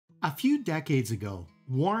A few decades ago,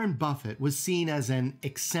 Warren Buffett was seen as an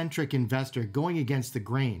eccentric investor going against the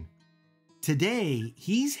grain. Today,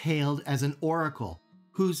 he's hailed as an oracle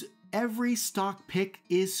whose every stock pick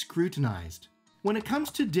is scrutinized. When it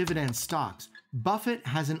comes to dividend stocks, Buffett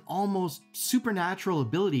has an almost supernatural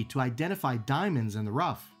ability to identify diamonds in the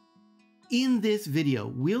rough. In this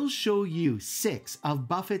video, we'll show you 6 of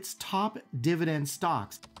Buffett's top dividend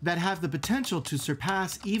stocks that have the potential to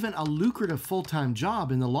surpass even a lucrative full-time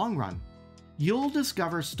job in the long run. You'll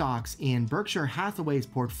discover stocks in Berkshire Hathaway's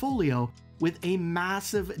portfolio with a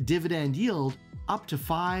massive dividend yield up to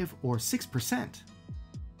 5 or 6%.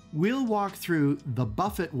 We'll walk through the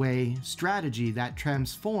Buffett Way strategy that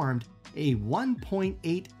transformed a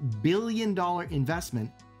 $1.8 billion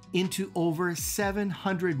investment into over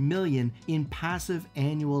 $700 million in passive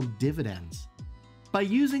annual dividends. By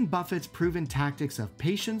using Buffett's proven tactics of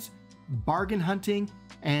patience, bargain hunting,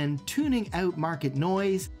 and tuning out market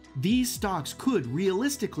noise, these stocks could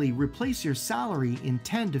realistically replace your salary in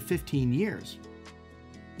 10 to 15 years.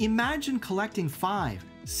 Imagine collecting 5,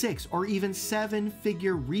 6, or even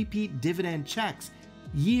 7-figure repeat dividend checks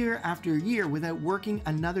year after year without working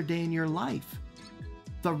another day in your life.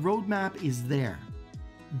 The roadmap is there.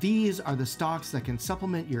 These are the stocks that can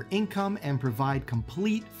supplement your income and provide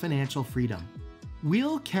complete financial freedom.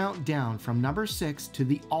 We'll count down from number 6 to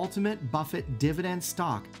the ultimate Buffett dividend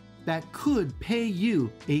stock that could pay you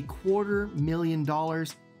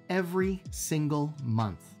 $250,000 every single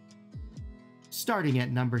month. Starting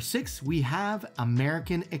at number 6, we have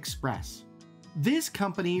American Express. This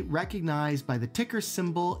company, recognized by the ticker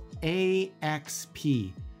symbol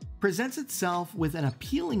AXP, presents itself with an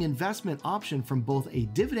appealing investment option from both a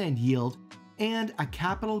dividend yield and a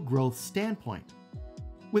capital growth standpoint.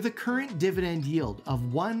 With a current dividend yield of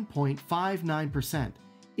 1.59%,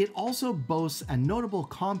 it also boasts a notable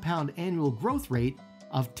compound annual growth rate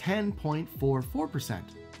of 10.44%.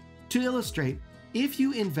 To illustrate, if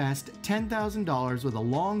you invest $10,000 with a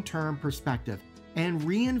long-term perspective and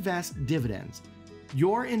reinvest dividends,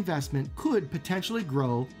 your investment could potentially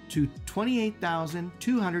grow to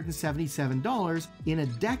 $28,277 in a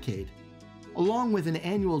decade, along with an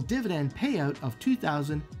annual dividend payout of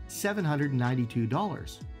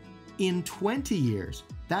 $2,792. In 20 years,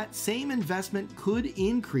 that same investment could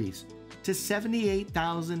increase to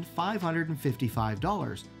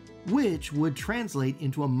 $78,555, which would translate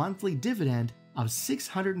into a monthly dividend of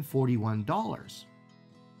 $641.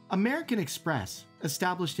 American Express,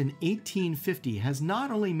 established in 1850, has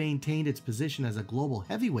not only maintained its position as a global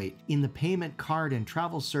heavyweight in the payment card and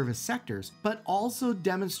travel service sectors, but also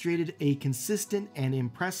demonstrated a consistent and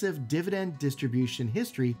impressive dividend distribution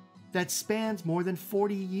history that spans more than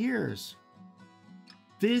 40 years.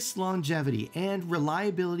 This longevity and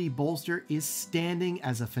reliability bolster is standing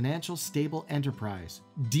as a financial stable enterprise,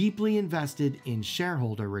 deeply invested in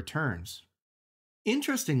shareholder returns.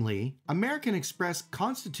 Interestingly, American Express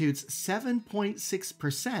constitutes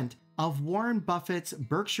 7.6% of Warren Buffett's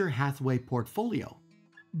Berkshire Hathaway portfolio.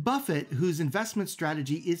 Buffett, whose investment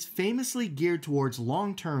strategy is famously geared towards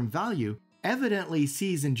long-term value, evidently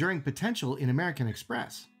sees enduring potential in American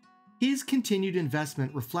Express. His continued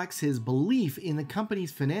investment reflects his belief in the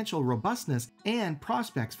company's financial robustness and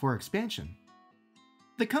prospects for expansion.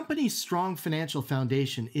 The company's strong financial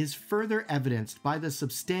foundation is further evidenced by the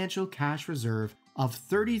substantial cash reserve of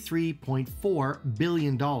 $33.4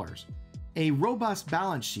 billion, a robust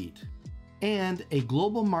balance sheet, and a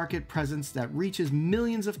global market presence that reaches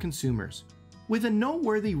millions of consumers. With a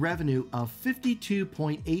noteworthy revenue of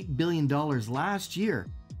 $52.8 billion last year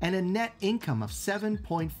and a net income of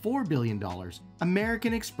 $7.4 billion,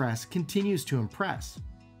 American Express continues to impress.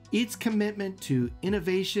 Its commitment to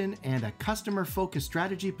innovation and a customer-focused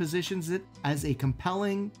strategy positions it as a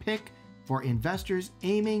compelling pick for investors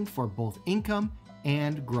aiming for both income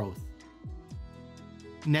and growth.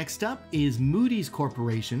 Next up is Moody's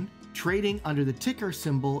Corporation, trading under the ticker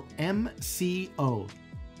symbol MCO.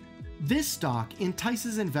 This stock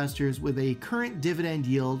entices investors with a current dividend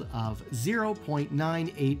yield of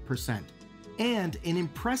 0.98% and an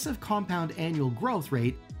impressive compound annual growth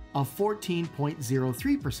rate of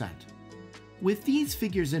 14.03%. With these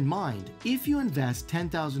figures in mind, if you invest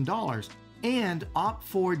 $10,000 and opt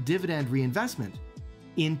for dividend reinvestment,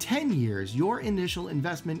 in 10 years, your initial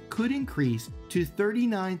investment could increase to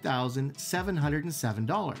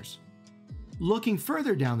 $39,707. Looking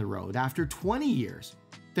further down the road, after 20 years,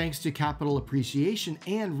 thanks to capital appreciation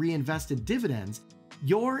and reinvested dividends,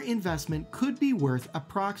 your investment could be worth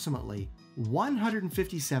approximately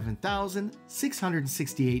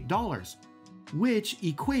 $157,668, which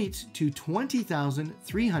equates to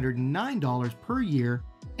 $20,309 per year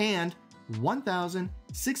and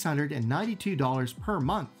 $1,692 per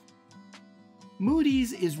month.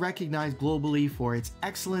 Moody's is recognized globally for its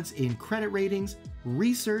excellence in credit ratings,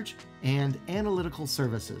 research, and analytical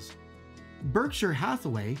services. Berkshire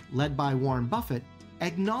Hathaway, led by Warren Buffett,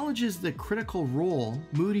 acknowledges the critical role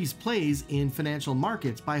Moody's plays in financial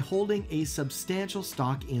markets by holding a substantial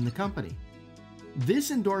stock in the company. This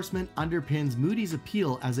endorsement underpins Moody's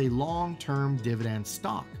appeal as a long-term dividend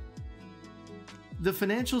stock. The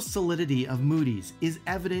financial solidity of Moody's is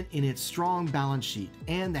evident in its strong balance sheet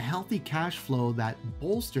and the healthy cash flow that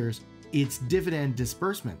bolsters its dividend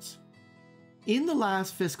disbursements. In the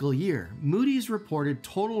last fiscal year, Moody's reported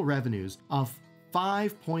total revenues of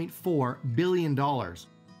 $5.4 billion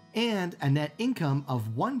and a net income of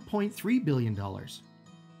 $1.3 billion,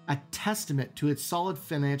 a testament to its solid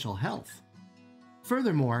financial health.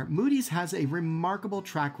 Furthermore, Moody's has a remarkable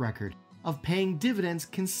track record of paying dividends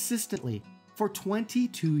consistently for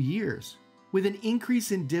 22 years, with an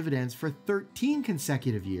increase in dividends for 13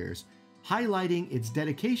 consecutive years, highlighting its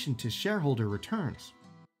dedication to shareholder returns.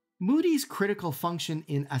 Moody's critical function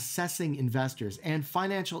in assessing investors and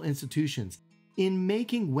financial institutions in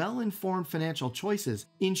making well-informed financial choices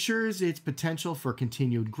ensures its potential for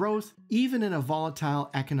continued growth, even in a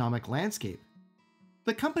volatile economic landscape.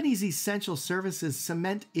 The company's essential services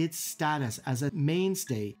cement its status as a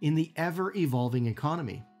mainstay in the ever-evolving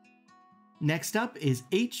economy. Next up is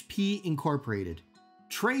HP Incorporated,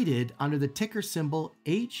 traded under the ticker symbol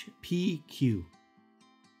HPQ.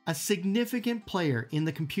 A significant player in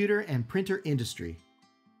the computer and printer industry,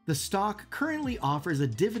 the stock currently offers a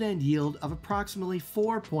dividend yield of approximately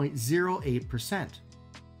 4.08%.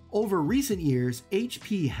 Over recent years,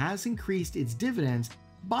 HP has increased its dividends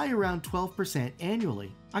by around 12%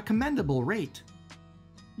 annually, a commendable rate.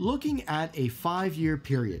 Looking at a 5-year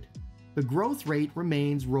period, the growth rate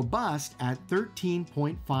remains robust at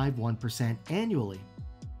 13.51% annually.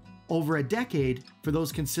 Over a decade, for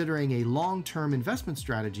those considering a long-term investment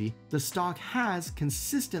strategy, the stock has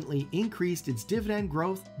consistently increased its dividend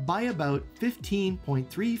growth by about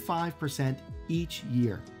 15.35% each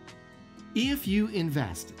year. If you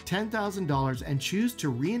invest $10,000 and choose to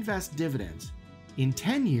reinvest dividends, in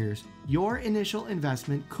 10 years, your initial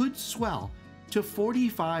investment could swell to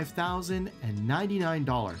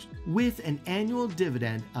 $45,099 with an annual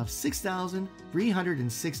dividend of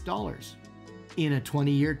 $6,306. In a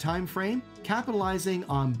 20-year time frame, capitalizing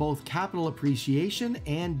on both capital appreciation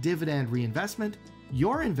and dividend reinvestment,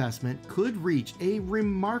 your investment could reach a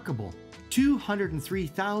remarkable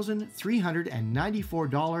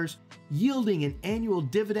 $203,394, yielding an annual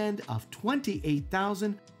dividend of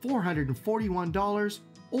 $28,441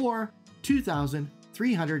 or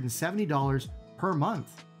 $2,370 per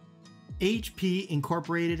month. HP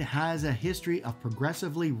Incorporated has a history of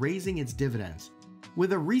progressively raising its dividends,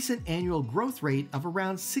 with a recent annual growth rate of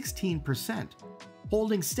around 16%,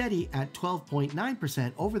 holding steady at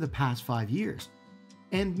 12.9% over the past 5 years,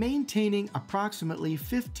 and maintaining approximately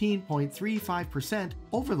 15.35%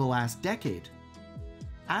 over the last decade.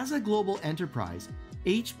 As a global enterprise,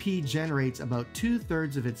 HP generates about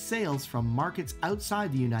 2/3 of its sales from markets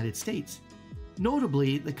outside the United States.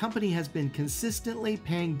 Notably, the company has been consistently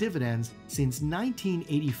paying dividends since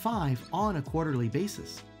 1985 on a quarterly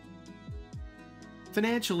basis.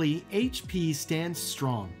 Financially, HP stands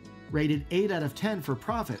strong, rated 8 out of 10 for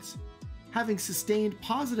profits, having sustained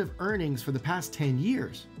positive earnings for the past 10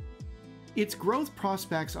 years. Its growth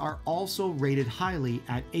prospects are also rated highly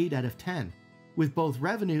at 8 out of 10, with both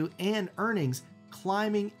revenue and earnings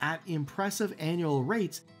climbing at impressive annual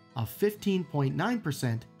rates of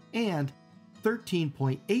 15.9% and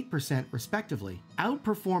 13.8% respectively,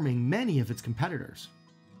 outperforming many of its competitors.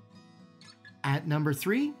 At number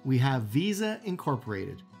 3, we have Visa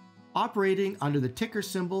Incorporated, operating under the ticker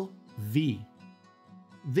symbol V.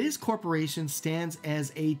 This corporation stands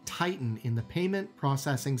as a titan in the payment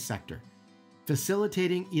processing sector,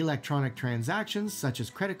 facilitating electronic transactions such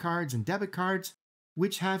as credit cards and debit cards,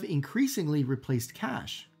 which have increasingly replaced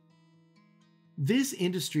cash. This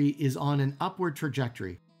industry is on an upward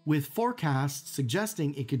trajectory, with forecasts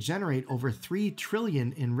suggesting it could generate over $3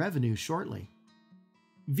 trillion in revenue shortly.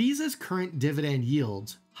 Visa's current dividend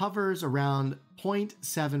yield hovers around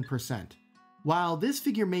 0.7%. While this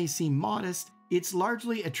figure may seem modest, it's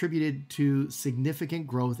largely attributed to significant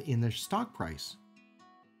growth in their stock price.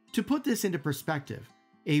 To put this into perspective,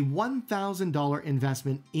 a $1,000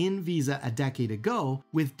 investment in Visa a decade ago,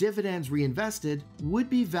 with dividends reinvested, would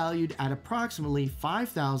be valued at approximately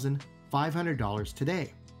 $5,500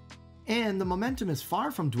 today. And the momentum is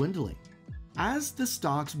far from dwindling, as the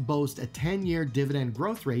stocks boast a 10-year dividend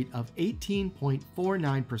growth rate of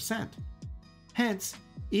 18.49%. Hence,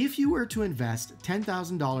 If you were to invest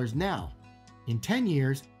 $10,000 now, in 10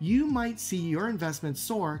 years, you might see your investment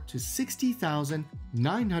soar to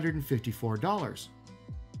 $60,954,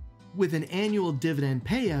 with an annual dividend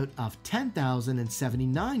payout of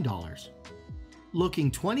 $10,079.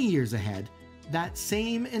 Looking 20 years ahead, that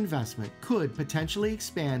same investment could potentially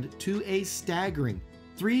expand to a staggering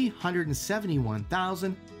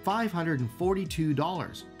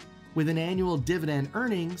 $371,542, with an annual dividend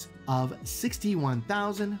earnings of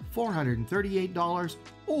 $61,438,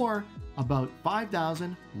 or about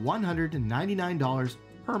 $5,199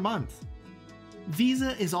 per month.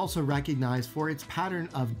 Visa is also recognized for its pattern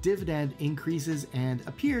of dividend increases and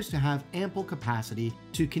appears to have ample capacity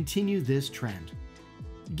to continue this trend.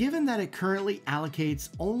 Given that it currently allocates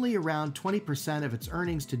only around 20% of its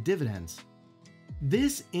earnings to dividends,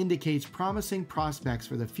 this indicates promising prospects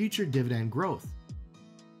for the future dividend growth.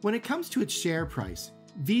 When it comes to its share price,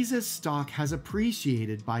 Visa's stock has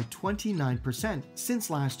appreciated by 29% since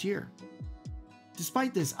last year.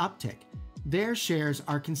 Despite this uptick, their shares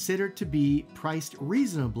are considered to be priced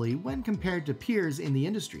reasonably when compared to peers in the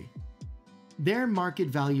industry. Their market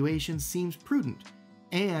valuation seems prudent,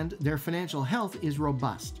 and their financial health is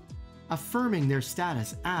robust, affirming their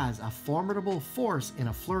status as a formidable force in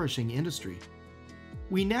a flourishing industry.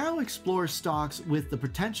 We now explore stocks with the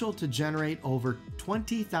potential to generate over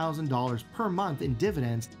 $20,000 per month in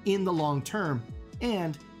dividends in the long term,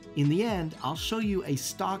 and in the end, I'll show you a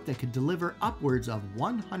stock that could deliver upwards of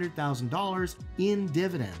 $100,000 in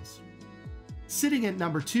dividends. Sitting at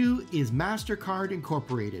number 2 is MasterCard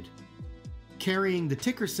Incorporated, carrying the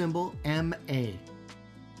ticker symbol MA.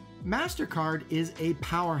 MasterCard is a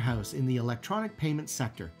powerhouse in the electronic payment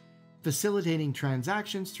sector, facilitating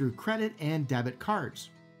transactions through credit and debit cards.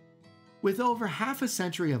 With over half a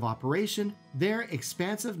century of operation, their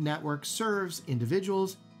expansive network serves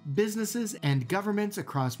individuals, businesses, and governments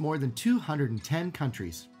across more than 210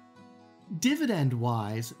 countries.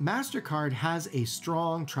 Dividend-wise, MasterCard has a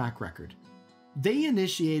strong track record. They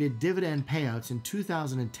initiated dividend payouts in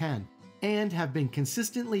 2010 and have been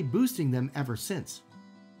consistently boosting them ever since.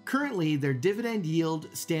 Currently, their dividend yield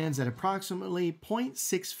stands at approximately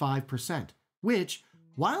 0.65%, which,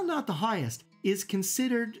 while not the highest, is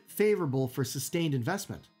considered favorable for sustained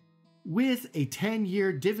investment. With a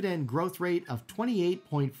 10-year dividend growth rate of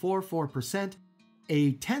 28.44%,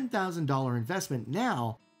 a $10,000 investment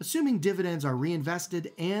now, assuming dividends are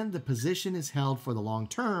reinvested and the position is held for the long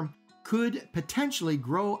term, could potentially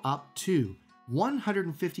grow up to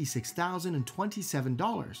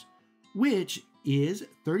 $156,027, which is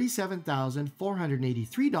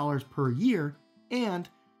 $37,483 per year and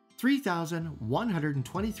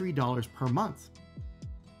 $3,123 per month.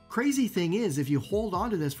 Crazy thing is, if you hold on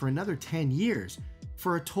to this for another 10 years,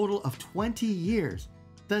 for a total of 20 years,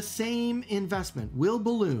 the same investment will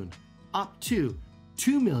balloon up to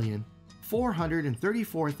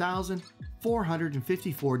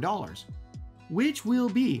 $2,434,454, which will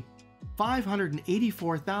be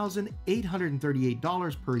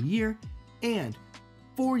 $584,838 per year and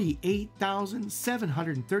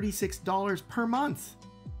 $48,736 per month.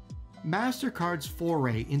 MasterCard's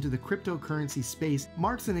foray into the cryptocurrency space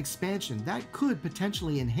marks an expansion that could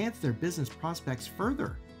potentially enhance their business prospects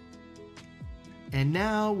further. And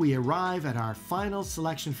now we arrive at our final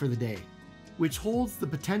selection for the day, which holds the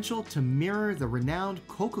potential to mirror the renowned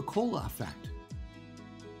Coca-Cola effect.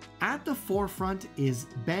 At the forefront is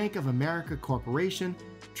Bank of America Corporation,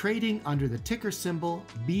 trading under the ticker symbol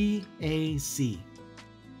BAC.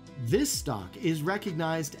 This stock is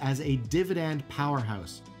recognized as a dividend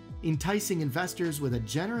powerhouse, enticing investors with a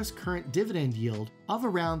generous current dividend yield of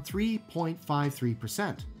around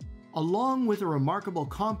 3.53%, along with a remarkable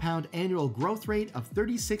compound annual growth rate of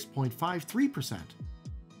 36.53%.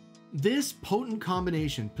 This potent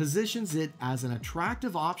combination positions it as an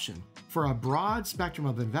attractive option for a broad spectrum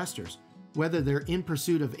of investors, whether they're in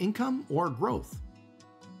pursuit of income or growth.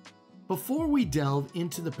 Before we delve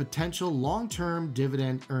into the potential long-term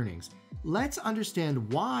dividend earnings, let's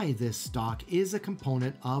understand why this stock is a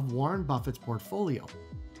component of Warren Buffett's portfolio.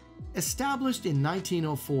 Established in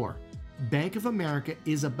 1904, Bank of America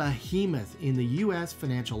is a behemoth in the U.S.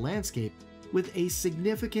 financial landscape with a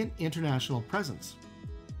significant international presence.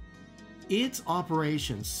 Its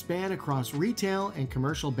operations span across retail and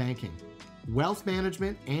commercial banking, wealth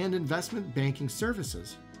management, and investment banking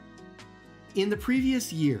services. In the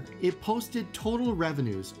previous year, it posted total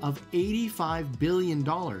revenues of $85 billion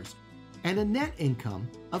and a net income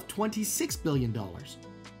of $26 billion,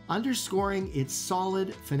 underscoring its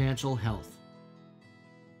solid financial health.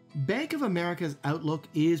 Bank of America's outlook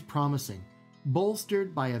is promising,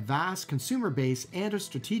 bolstered by a vast consumer base and a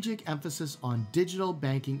strategic emphasis on digital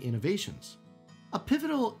banking innovations. A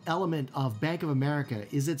pivotal element of Bank of America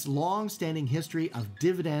is its long-standing history of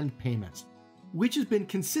dividend payments, which has been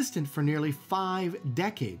consistent for nearly 5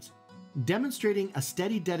 decades, demonstrating a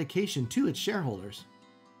steady dedication to its shareholders.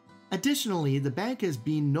 Additionally, the bank has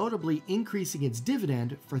been notably increasing its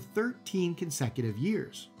dividend for 13 consecutive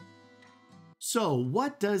years. So,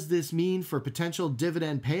 what does this mean for potential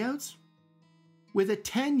dividend payouts? With a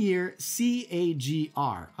 10-year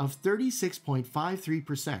CAGR of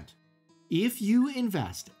 36.53%, if you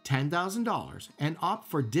invest $10,000 and opt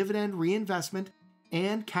for dividend reinvestment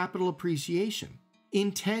and capital appreciation,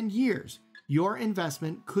 in 10 years, your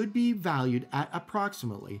investment could be valued at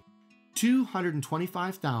approximately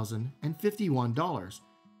 $225,051,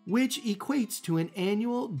 which equates to an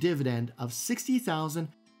annual dividend of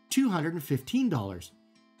 $60,215,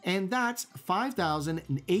 and that's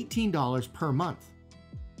 $5,018 per month.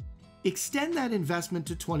 Extend that investment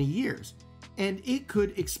to 20 years, and it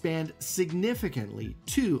could expand significantly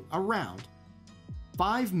to around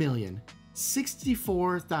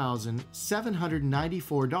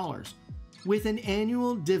 $5,064,794, with an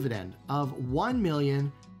annual dividend of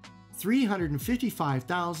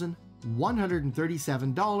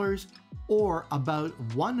 $1,355,137, or about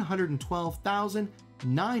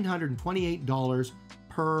 $112,928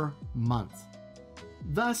 per month.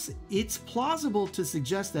 Thus, it's plausible to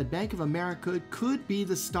suggest that Bank of America could be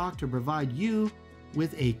the stock to provide you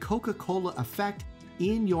with a Coca-Cola effect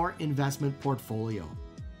in your investment portfolio.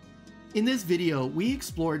 In this video, we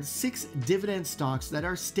explored 6 dividend stocks that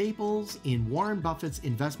are staples in Warren Buffett's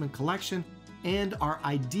investment collection and are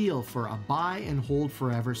ideal for a buy and hold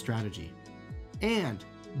forever strategy. And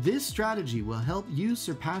this strategy will help you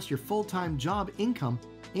surpass your full-time job income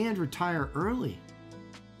and retire early.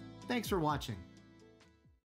 Thanks for watching.